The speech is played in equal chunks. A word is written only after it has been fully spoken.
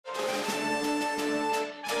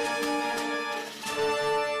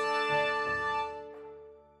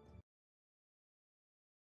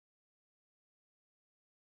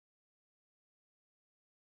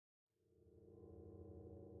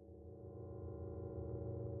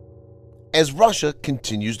As Russia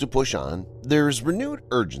continues to push on, there is renewed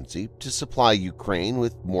urgency to supply Ukraine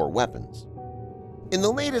with more weapons. In the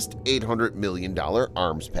latest $800 million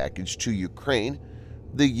arms package to Ukraine,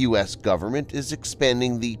 the U.S. government is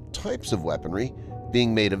expanding the types of weaponry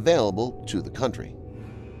being made available to the country.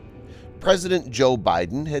 President Joe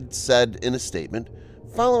Biden had said in a statement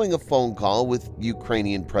following a phone call with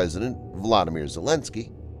Ukrainian President Volodymyr Zelenskyy,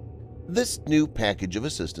 "This new package of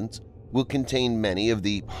assistance will contain many of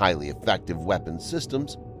the highly effective weapons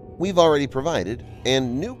systems we've already provided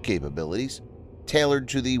and new capabilities tailored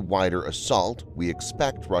to the wider assault we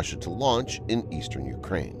expect Russia to launch in eastern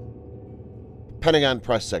Ukraine." Pentagon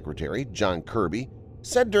Press Secretary John Kirby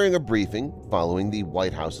said during a briefing following the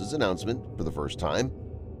White House's announcement for the first time,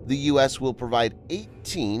 the U.S. will provide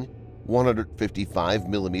 18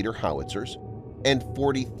 155mm howitzers and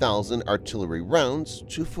 40,000 artillery rounds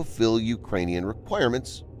to fulfill Ukrainian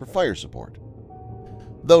requirements for fire support.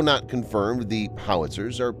 Though not confirmed, the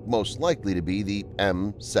howitzers are most likely to be the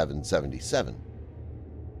M777.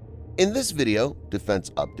 In this video, Defense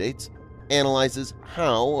Updates analyzes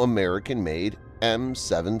how American-made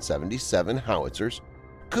M777 howitzers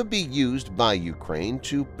could be used by Ukraine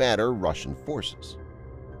to batter Russian forces.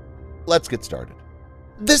 Let's get started.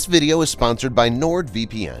 This video is sponsored by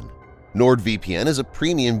NordVPN. NordVPN is a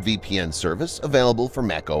premium VPN service available for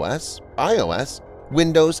macOS, iOS,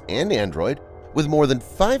 Windows, and Android with more than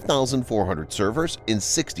 5,400 servers in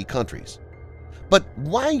 60 countries. But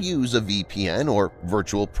why use a VPN or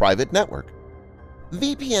virtual private network?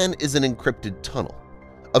 VPN is an encrypted tunnel.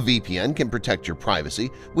 A VPN can protect your privacy,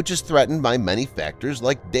 which is threatened by many factors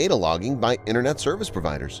like data logging by internet service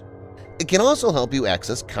providers. It can also help you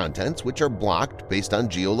access contents which are blocked based on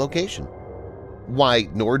geolocation. Why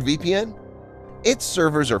NordVPN? Its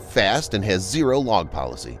servers are fast and has zero log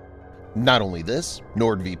policy. Not only this,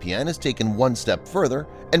 NordVPN has taken one step further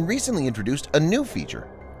and recently introduced a new feature,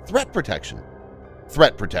 threat protection.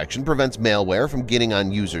 Threat protection prevents malware from getting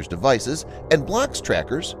on users' devices and blocks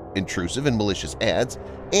trackers, intrusive and malicious ads,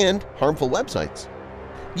 and harmful websites.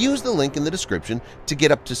 Use the link in the description to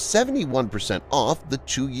get up to 71% off the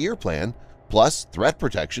 2-year plan plus threat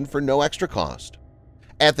protection for no extra cost.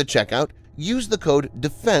 At the checkout, use the code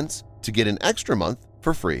DEFENSE to get an extra month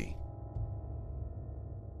for free.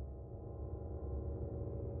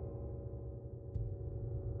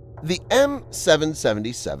 The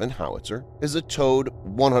M777 howitzer is a towed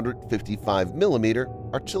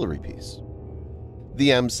 155mm artillery piece. The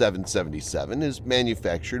M777 is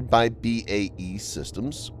manufactured by BAE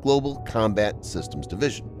Systems Global Combat Systems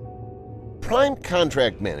Division. Prime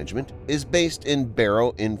contract management is based in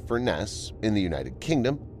Barrow-in-Furness in the United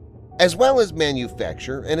Kingdom, as well as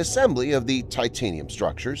manufacture and assembly of the titanium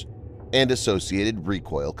structures and associated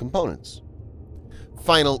recoil components.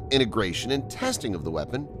 Final integration and testing of the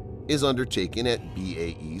weapon is undertaken at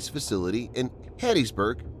BAE's facility in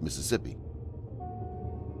Hattiesburg, Mississippi.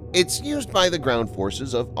 It's used by the ground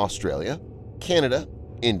forces of Australia, Canada,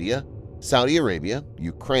 India, Saudi Arabia,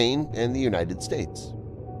 Ukraine, and the United States.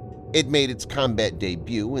 It made its combat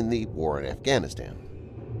debut in the war in Afghanistan.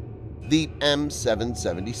 The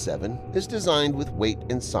M777 is designed with weight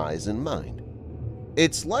and size in mind.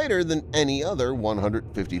 It's lighter than any other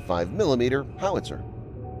 155mm howitzer.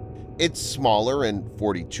 It's smaller and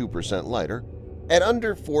 42% lighter, at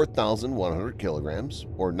under 4,100 kilograms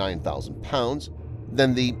or 9,000 pounds,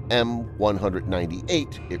 than the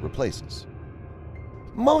M198 it replaces.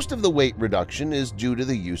 Most of the weight reduction is due to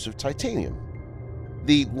the use of titanium.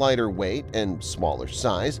 The lighter weight and smaller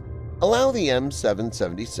size allow the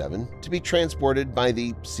M777 to be transported by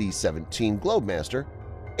the C-17 Globemaster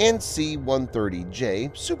and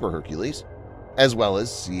C-130J Super Hercules, as well as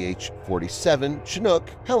CH-47 Chinook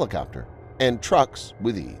helicopter and trucks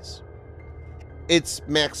with ease. Its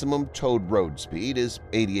maximum towed road speed is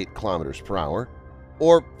 88 km per hour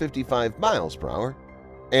or 55 miles per hour,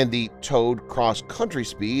 and the towed cross-country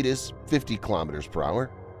speed is 50 km per hour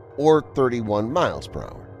or 31 miles per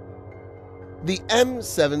hour. The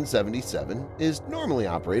M777 is normally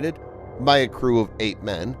operated by a crew of 8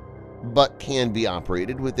 men, but can be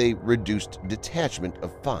operated with a reduced detachment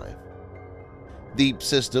of 5. The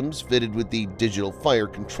systems fitted with the digital fire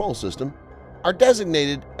control system are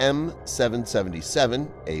designated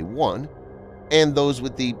M777A1, and those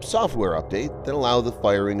with the software update that allow the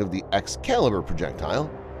firing of the Excalibur projectile,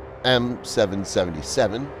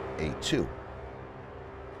 M777A2.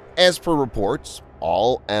 As per reports,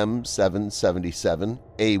 all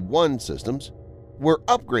M777A1 systems were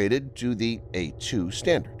upgraded to the A2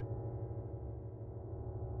 standard.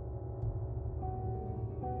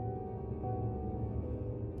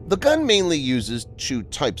 The gun mainly uses two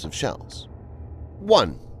types of shells.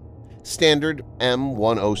 1. standard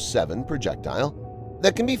M107 projectile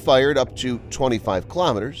that can be fired up to 25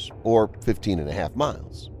 kilometers or 15.5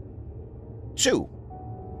 miles. 2.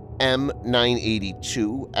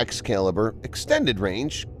 M982 Excalibur extended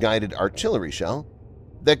range guided artillery shell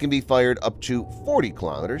that can be fired up to 40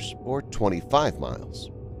 kilometers or 25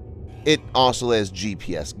 miles. It also has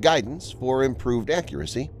GPS guidance for improved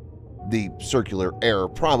accuracy. The circular error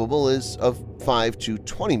probable is of 5 to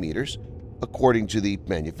 20 meters, according to the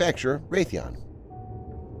manufacturer Raytheon.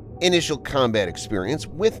 Initial combat experience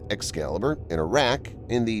with Excalibur in Iraq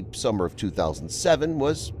in the summer of 2007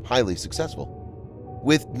 was highly successful,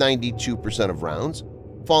 with 92% of rounds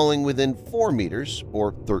falling within 4 meters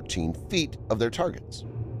or 13 feet of their targets.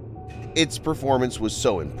 Its performance was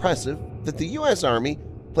so impressive that the U.S. Army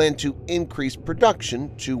planned to increase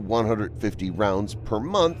production to 150 rounds per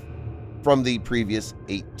month from the previous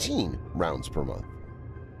 18 rounds per month.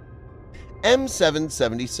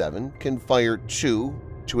 M777 can fire 2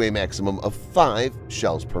 to a maximum of 5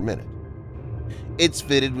 shells per minute. It's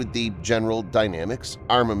fitted with the General Dynamics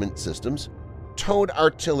Armament Systems Towed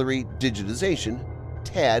Artillery Digitization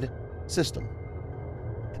 (TAD) system.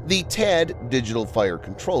 The TAD Digital Fire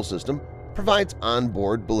Control System provides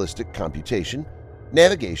onboard ballistic computation,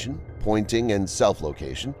 navigation, pointing, and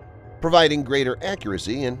self-location, providing greater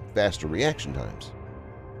accuracy and faster reaction times.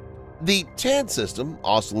 The TAD system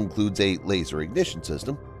also includes a laser ignition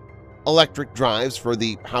system, electric drives for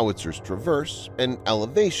the Howitzers traverse and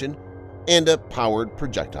elevation, and a powered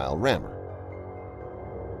projectile rammer.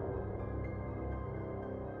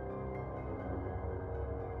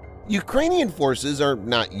 Ukrainian forces are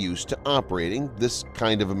not used to operating this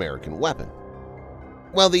kind of American weapon.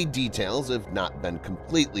 While the details have not been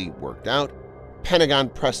completely worked out, Pentagon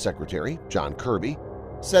Press Secretary John Kirby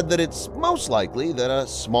said that it's most likely that a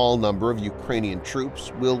small number of Ukrainian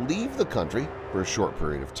troops will leave the country for a short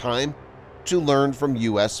period of time to learn from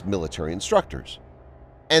U.S. military instructors,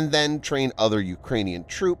 and then train other Ukrainian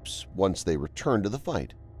troops once they return to the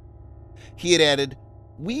fight. He had added,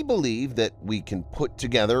 "We believe that we can put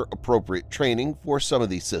together appropriate training for some of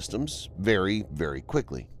these systems very, very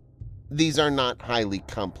quickly. These are not highly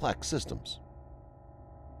complex systems."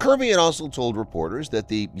 Kirby had also told reporters that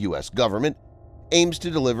the U.S. government aims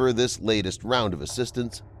to deliver this latest round of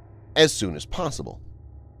assistance as soon as possible,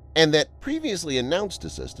 and that previously announced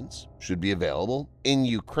assistance should be available in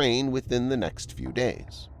Ukraine within the next few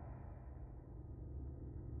days.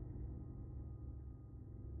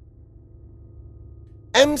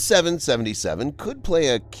 M777 could play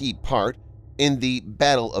a key part in the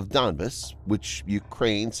Battle of Donbas, which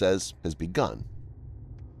Ukraine says has begun.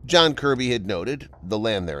 John Kirby had noted the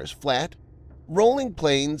land there is flat, rolling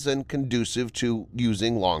plains, and conducive to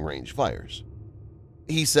using long-range fires.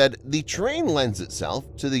 He said the terrain lends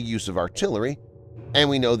itself to the use of artillery, and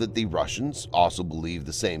we know that the Russians also believe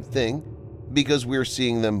the same thing because we're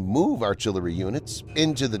seeing them move artillery units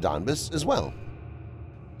into the Donbas as well.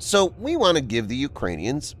 So we want to give the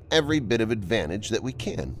Ukrainians every bit of advantage that we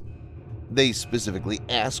can. They specifically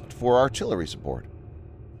asked for artillery support.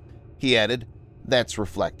 He added, "That's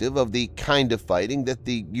reflective of the kind of fighting that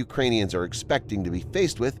the Ukrainians are expecting to be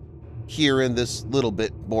faced with here in this little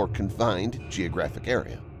bit more confined geographic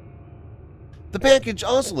area." The package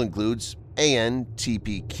also includes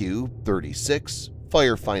AN/TPQ-36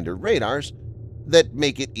 Firefinder radars that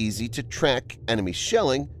make it easy to track enemy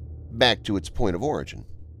shelling back to its point of origin.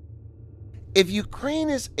 If Ukraine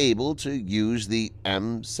is able to use the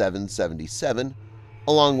M777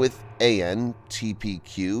 along with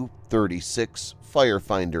AN/TPQ-36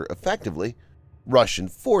 Firefinder effectively, Russian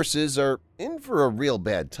forces are in for a real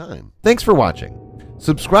bad time. Thanks for watching.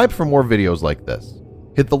 Subscribe for more videos like this.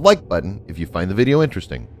 Hit the like button if you find the video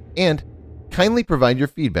interesting, and kindly provide your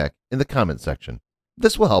feedback in the comment section.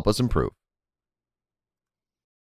 This will help us improve.